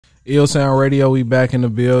Ill Sound Radio, we back in the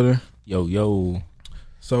building. Yo.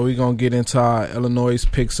 So we gonna get into our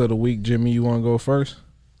iLLANOiZE picks of the week. Jimmy, you wanna go first?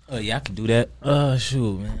 Yeah, I can do that.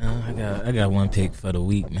 Shoot, man. I got one pick for the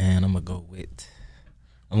week, man. I'm gonna go with.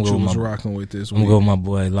 Rocking with this. I'm gonna go with my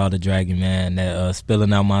boy Law the Dragon, man. That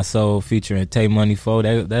Spilling Out My Soul featuring Tay Money 4.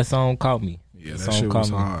 That song caught me. Yeah, that shit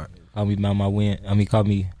was hard. Caught me by my win. Caught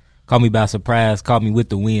me by surprise. Caught me with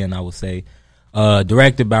the win, I would say.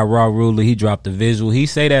 Directed by Raw Ruler. He dropped the visual. He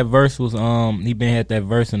say that verse was he been had that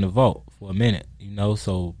verse in the vault for a minute, you know.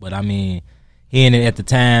 So, but I mean, he in it at the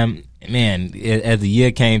time, man. As the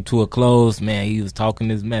year came to a close, man, he was talking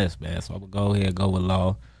his mess, man. So I would go ahead and go with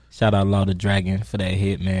Law. Shout out Law the Dragon for that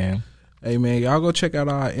hit, man. Hey, man, y'all go check out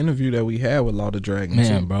our interview that we had with Law the Dragon,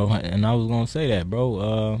 man, too. Bro. And I was gonna say that,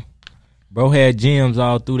 bro. Bro had gems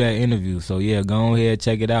all through that interview, so yeah, go ahead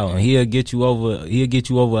check it out, and he'll get you over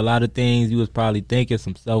a lot of things you was probably thinking,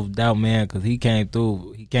 some self doubt, man, because he came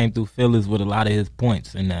through feelings with a lot of his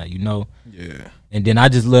points in that, you know. Yeah. And then I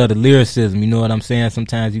just love the lyricism, you know what I'm saying?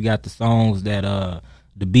 Sometimes you got the songs that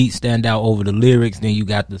the beat stand out over the lyrics, then you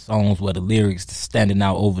got the songs where the lyrics standing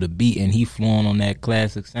out over the beat, and he flowing on that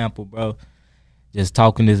classic sample, bro. Just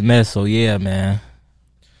talking his mess, so yeah, man.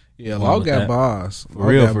 Yeah, Law got bars. For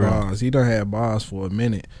real. Bars. He done had bars for a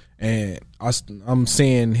minute, and I'm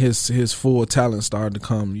seeing his full talent starting to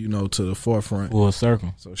come, you know, to the forefront. Full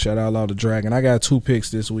circle. So shout out Law the Dragon. I got 2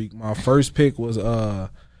 picks this week. My first pick was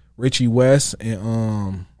Richie West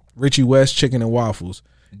and Richie West Chicken and Waffles.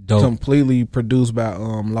 Dope. Completely produced by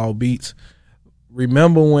Law Beats.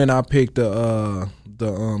 Remember when I picked the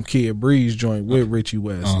Kid Breeze joint with Richie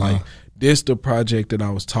West? Like, this the project that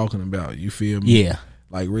I was talking about. You feel me? Yeah.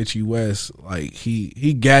 Like Richie West, like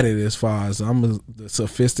he got it as far as the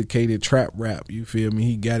sophisticated trap rap. You feel me?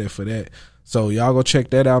 He got it for that. So y'all go check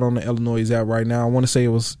that out on the iLLANOiZE app right now. I want to say it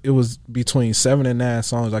was between 7 and 9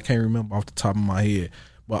 songs. I can't remember off the top of my head,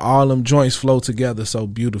 but all them joints flow together so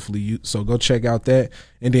beautifully. So go check out that.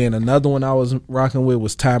 And then another one I was rocking with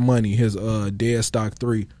was Ty Money, his Dead Stock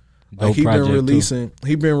 3. Like he been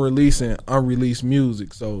releasing unreleased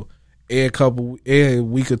music. So every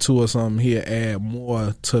week or 2 or something, he'll add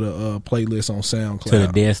more to the playlist on SoundCloud. To the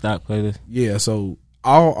Dead Stock playlist? Yeah, so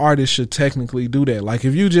all artists should technically do that. Like,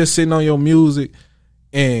 if you just sitting on your music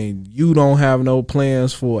and you don't have no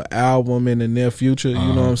plans for an album in the near future, you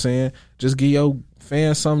know what I'm saying? Just give your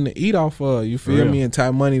fans something to eat off of. You feel me? And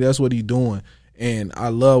Ty Money, that's what he doing. And I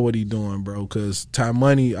love what he doing, bro, because Ty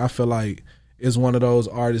Money, I feel like, is one of those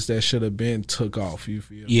artists that should have been took off. You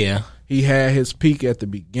feel me? Yeah. He had his peak at the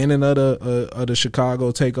beginning of the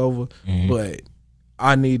Chicago takeover, but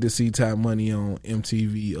I need to see Ty Money on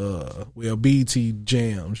MTV, BET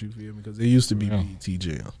Jams. You feel me? Because it used to be BET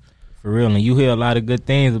Jams. For real, and you hear a lot of good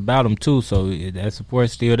things about him too. So that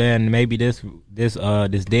support's still there, and maybe this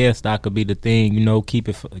Dead Stock could be the thing. You know, keep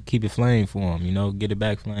it flame for him. You know, get it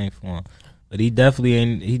back flame for him. But he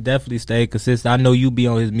definitely stayed consistent. I know you be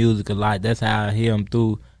on his music a lot. That's how I hear him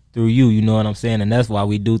through you, you know what I'm saying? And that's why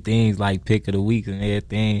we do things like Pick of the Week and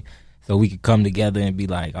everything, so we could come together and be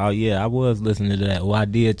like, oh yeah, I was listening to that. Well, I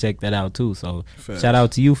did check that out too. So shout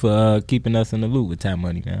out to you for keeping us in the loop with Ty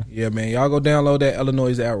Money, man. Yeah, man. Y'all go download that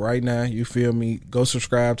iLLANOiZE app right now. You feel me? Go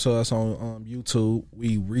subscribe to us on YouTube.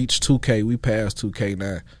 We reached 2K. We passed 2K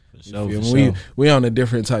now. We on a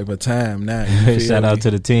different type of time now. Shout out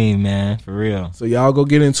to the team, man, for real. So y'all go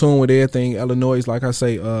get in tune with everything iLLANOiZE. Like I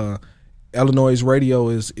say, iLLANOiZE Radio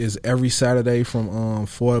is every Saturday from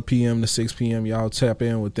 4 p.m. to 6 p.m. Y'all tap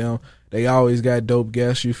in with them. They always got dope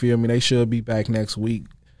guests, you feel me? They should be back next week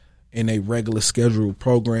in a regular scheduled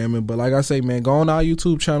programming. But like I say, man, go on our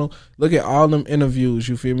YouTube channel. Look at all them interviews,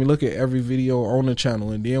 you feel me? Look at every video on the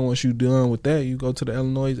channel. And then once you done with that, you go to the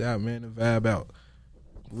iLLANOiZE app, man, and vibe out.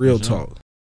 Real talk.